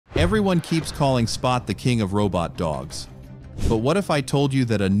Everyone keeps calling Spot the king of robot dogs. But what if I told you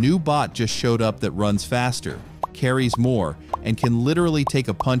that a new bot just showed up that runs faster, carries more, and can literally take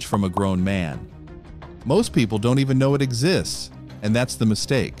a punch from a grown man? Most people don't even know it exists, and that's the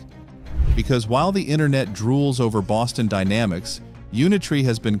mistake. Because while the internet drools over Boston Dynamics, Unitree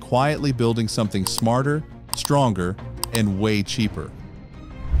has been quietly building something smarter, stronger, and way cheaper.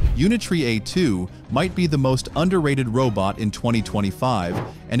 Unitree A2 might be the most underrated robot in 2025,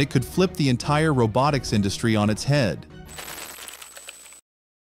 and it could flip the entire robotics industry on its head.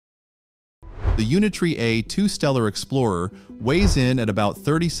 The Unitree A2 Stellar Explorer weighs in at about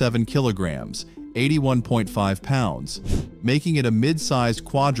 37 kilograms, 81.5 pounds, making it a mid-sized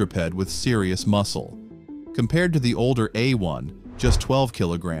quadruped with serious muscle. Compared to the older A1, just 12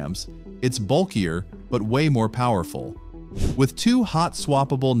 kilograms, it's bulkier but way more powerful. With two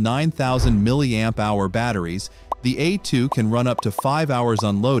hot-swappable 9,000 mAh batteries, the A2 can run up to 5 hours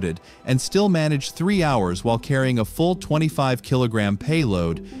unloaded and still manage 3 hours while carrying a full 25-kilogram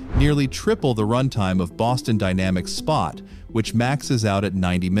payload, nearly triple the runtime of Boston Dynamics Spot, which maxes out at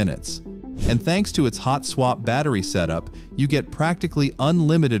 90 minutes. And thanks to its hot swap battery setup, you get practically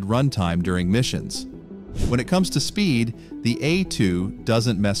unlimited runtime during missions. When it comes to speed, the A2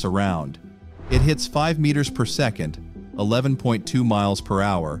 doesn't mess around. It hits 5 meters per second, 11.2 miles per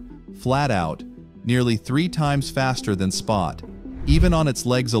hour, flat out, nearly 3 times faster than Spot. Even on its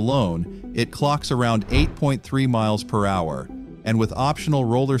legs alone, it clocks around 8.3 miles per hour, and with optional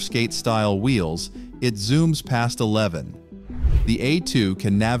roller skate-style wheels, it zooms past 11. The A2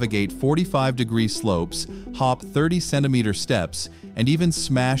 can navigate 45-degree slopes, hop 30-centimeter steps, and even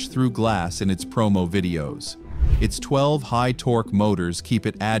smash through glass in its promo videos. Its 12 high-torque motors keep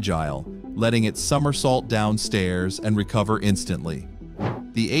it agile, letting it somersault downstairs and recover instantly.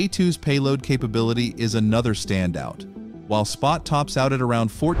 The A2's payload capability is another standout. While Spot tops out at around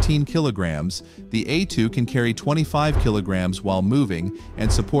 14 kilograms, the A2 can carry 25 kilograms while moving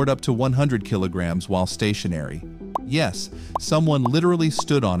and support up to 100 kilograms while stationary. Yes, someone literally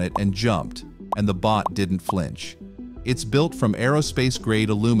stood on it and jumped, and the bot didn't flinch. It's built from aerospace-grade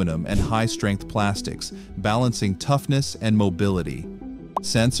aluminum and high-strength plastics, balancing toughness and mobility.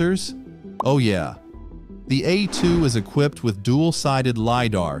 Sensors? Oh yeah. The A2 is equipped with dual-sided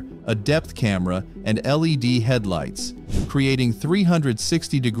LiDAR, a depth camera, and LED headlights, creating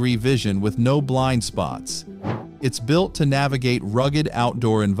 360-degree vision with no blind spots. It's built to navigate rugged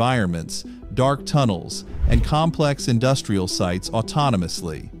outdoor environments, dark tunnels, and complex industrial sites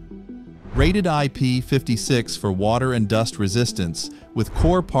autonomously. Rated IP56 for water and dust resistance, with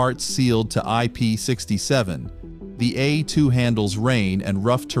core parts sealed to IP67, the A2 handles rain and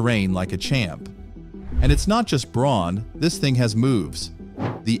rough terrain like a champ. And it's not just brawn, this thing has moves.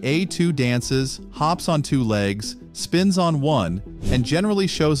 The A2 dances, hops on 2 legs, spins on 1, and generally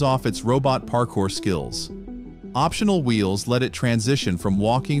shows off its robot parkour skills. Optional wheels let it transition from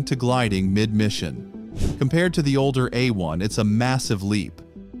walking to gliding mid-mission. Compared to the older A1, it's a massive leap.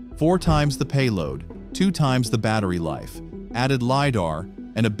 4 times the payload, 2 times the battery life, added LiDAR,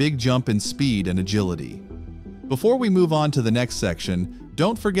 and a big jump in speed and agility. Before we move on to the next section,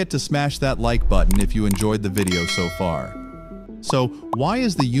 don't forget to smash that like button if you enjoyed the video so far. So, why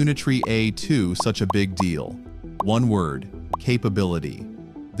is the Unitree A2 such a big deal? One word: capability.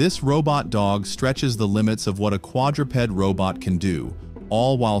 This robot dog stretches the limits of what a quadruped robot can do,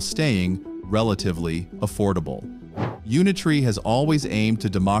 all while staying relatively affordable. Unitree has always aimed to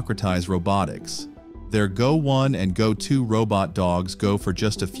democratize robotics. Their Go 1 and Go 2 robot dogs go for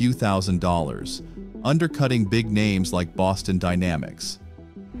just a few $1,000s, undercutting big names like Boston Dynamics.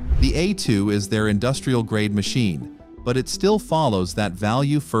 The A2 is their industrial-grade machine, but it still follows that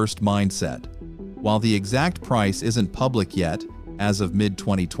value-first mindset. While the exact price isn't public yet, as of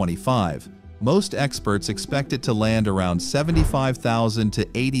mid-2025, most experts expect it to land around $75,000 to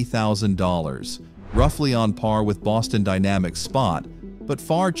 $80,000, roughly on par with Boston Dynamics Spot, but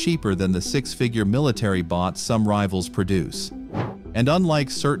far cheaper than the 6-figure military bots some rivals produce. And unlike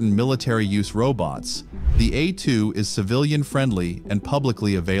certain military-use robots, the A2 is civilian-friendly and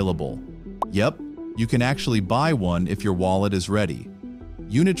publicly available. Yep, you can actually buy one if your wallet is ready.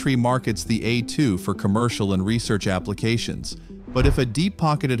 Unitree markets the A2 for commercial and research applications, but if a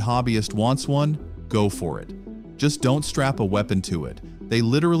deep-pocketed hobbyist wants one, go for it. Just don't strap a weapon to it. They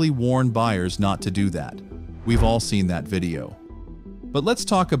literally warn buyers not to do that. We've all seen that video. But let's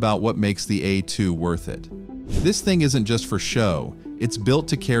talk about what makes the A2 worth it. This thing isn't just for show. It's built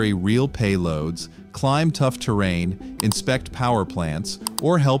to carry real payloads, climb tough terrain, inspect power plants,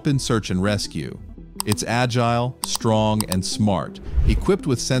 or help in search and rescue. It's agile, strong, and smart, equipped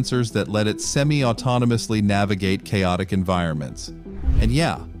with sensors that let it semi-autonomously navigate chaotic environments. And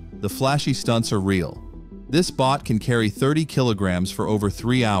yeah, the flashy stunts are real. This bot can carry 30 kilograms for over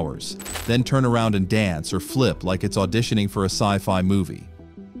 3 hours, then turn around and dance or flip like it's auditioning for a sci-fi movie.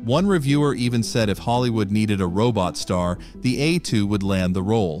 One reviewer even said if Hollywood needed a robot star, the A2 would land the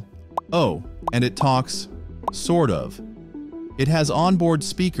role. Oh, and it talks, sort of. It has onboard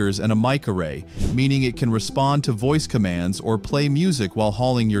speakers and a mic array, meaning it can respond to voice commands or play music while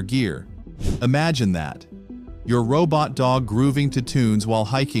hauling your gear. Imagine that. Your robot dog grooving to tunes while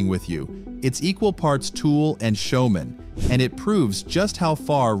hiking with you. It's equal parts tool and showman, and it proves just how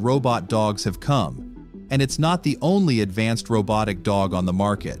far robot dogs have come. And it's not the only advanced robotic dog on the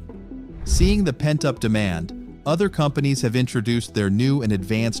market. Seeing the pent-up demand, other companies have introduced their new and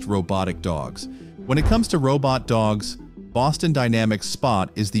advanced robotic dogs. When it comes to robot dogs, Boston Dynamics Spot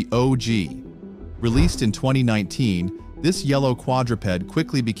is the OG. Released in 2019, this yellow quadruped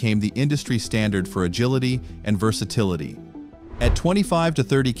quickly became the industry standard for agility and versatility. At 25 to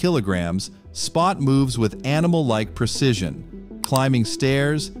 30 kilograms, Spot moves with animal-like precision, climbing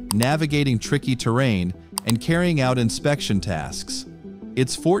stairs, navigating tricky terrain, and carrying out inspection tasks.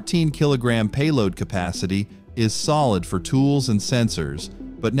 Its 14-kilogram payload capacity is solid for tools and sensors,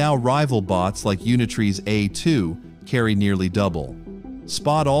 but now rival bots like Unitree's A2 carry nearly double.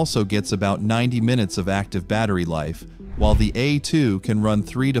 Spot also gets about 90 minutes of active battery life, while the A2 can run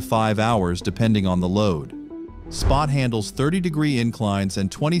 3 to 5 hours depending on the load. Spot handles 30-degree inclines and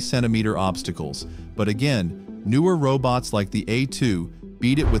 20-centimeter obstacles, but again, newer robots like the A2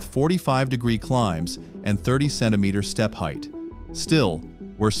 beat it with 45-degree climbs and 30-centimeter step height. Still,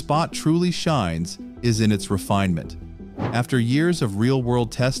 where Spot truly shines is in its refinement. After years of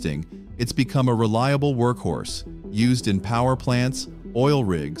real-world testing, it's become a reliable workhorse, used in power plants, oil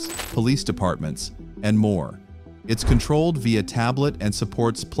rigs, police departments, and more. It's controlled via tablet and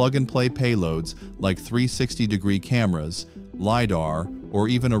supports plug-and-play payloads like 360-degree cameras, LiDAR, or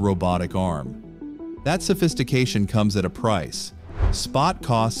even a robotic arm. That sophistication comes at a price. Spot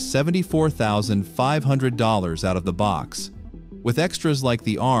costs $74,500 out of the box. With extras like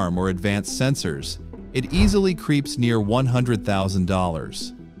the arm or advanced sensors, it easily creeps near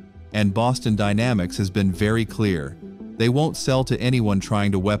 $100,000. And Boston Dynamics has been very clear. They won't sell to anyone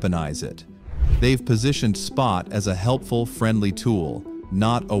trying to weaponize it. They've positioned Spot as a helpful, friendly tool,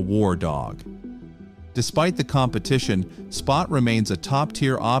 not a war dog. Despite the competition, Spot remains a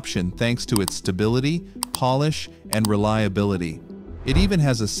top-tier option thanks to its stability, polish, and reliability. It even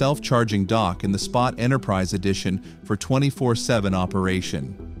has a self-charging dock in the Spot Enterprise Edition for 24/7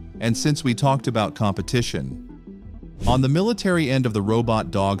 operation. And since we talked about competition, on the military end of the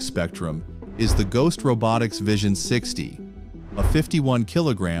robot dog spectrum is the Ghost Robotics Vision 60, a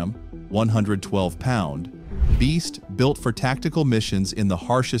 51-kilogram, 112-pound beast built for tactical missions in the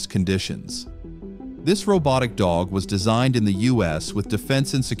harshest conditions. This robotic dog was designed in the US with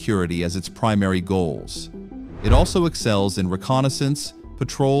defense and security as its primary goals. It also excels in reconnaissance,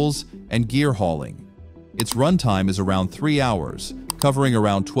 patrols, and gear hauling. Its runtime is around 3 hours, covering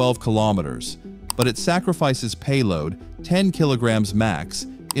around 12 kilometers, but it sacrifices payload, 10 kilograms max,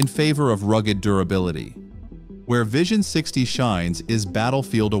 in favor of rugged durability. Where Vision 60 shines is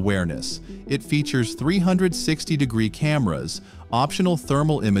battlefield awareness. It features 360-degree cameras, optional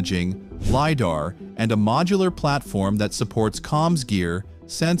thermal imaging, LiDAR, and a modular platform that supports comms gear,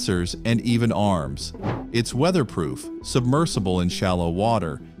 sensors, and even arms. It's weatherproof, submersible in shallow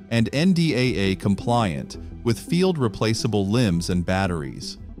water, and NDAA compliant, with field-replaceable limbs and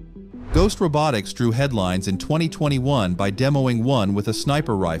batteries. Ghost Robotics drew headlines in 2021 by demoing one with a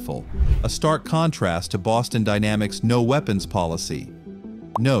sniper rifle, a stark contrast to Boston Dynamics' no-weapons policy.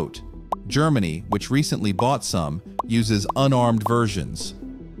 Note: Germany, which recently bought some, uses unarmed versions.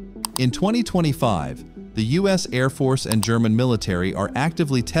 In 2025, the US Air Force and German military are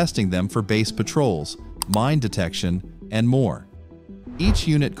actively testing them for base patrols, mine detection, and more. Each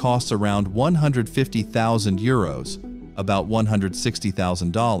unit costs around 150,000 euros, about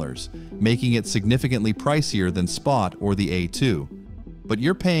 $160,000, making it significantly pricier than Spot or the A2. But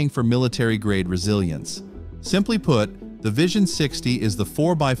you're paying for military-grade resilience. Simply put, the Vision 60 is the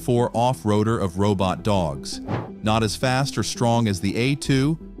 4x4 off-roader of robot dogs. Not as fast or strong as the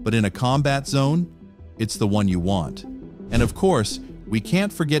A2, but in a combat zone, it's the one you want. And of course, we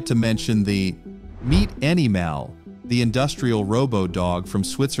can't forget to mention the Meet Animal, the industrial robo-dog from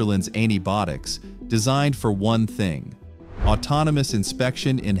Switzerland's Robotics, designed for one thing: autonomous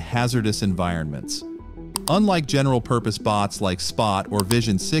inspection in hazardous environments. Unlike general-purpose bots like Spot or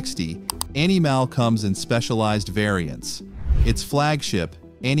Vision 60, Animal comes in specialized variants. Its flagship,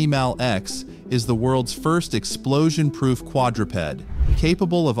 Animal X, is the world's first explosion-proof quadruped,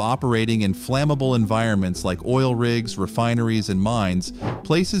 Capable of operating in flammable environments like oil rigs, refineries, and mines,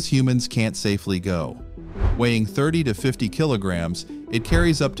 places humans can't safely go. Weighing 30 to 50 kilograms, it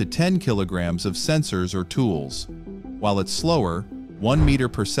carries up to 10 kilograms of sensors or tools. While it's slower, 1 meter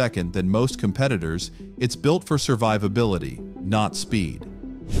per second than most competitors, it's built for survivability, not speed.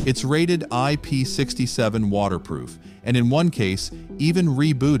 It's rated IP67 waterproof, and in one case, even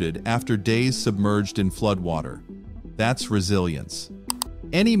rebooted after days submerged in floodwater. That's resilience.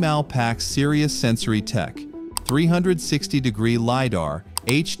 AnyMal packs serious sensory tech, 360-degree LiDAR,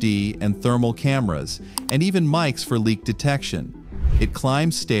 HD and thermal cameras, and even mics for leak detection. It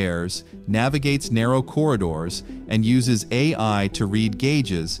climbs stairs, navigates narrow corridors, and uses AI to read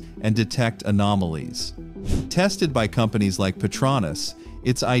gauges and detect anomalies. Tested by companies like Petronas,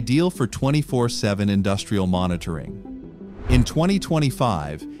 it's ideal for 24/7 industrial monitoring. In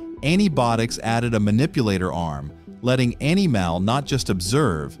 2025, Robotics added a manipulator arm, letting AnyMal not just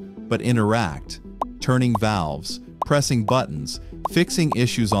observe, but interact, turning valves, pressing buttons, fixing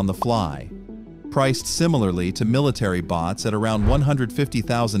issues on the fly. Priced similarly to military bots at around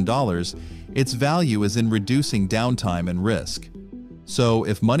 $150,000, its value is in reducing downtime and risk. So,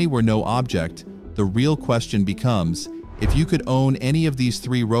 if money were no object, the real question becomes, if you could own any of these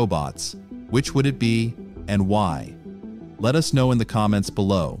three robots, which would it be and why? Let us know in the comments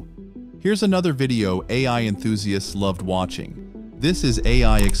below. Here's another video AI enthusiasts loved watching. This is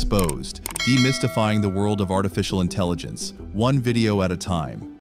AI Exposed, demystifying the world of artificial intelligence, one video at a time.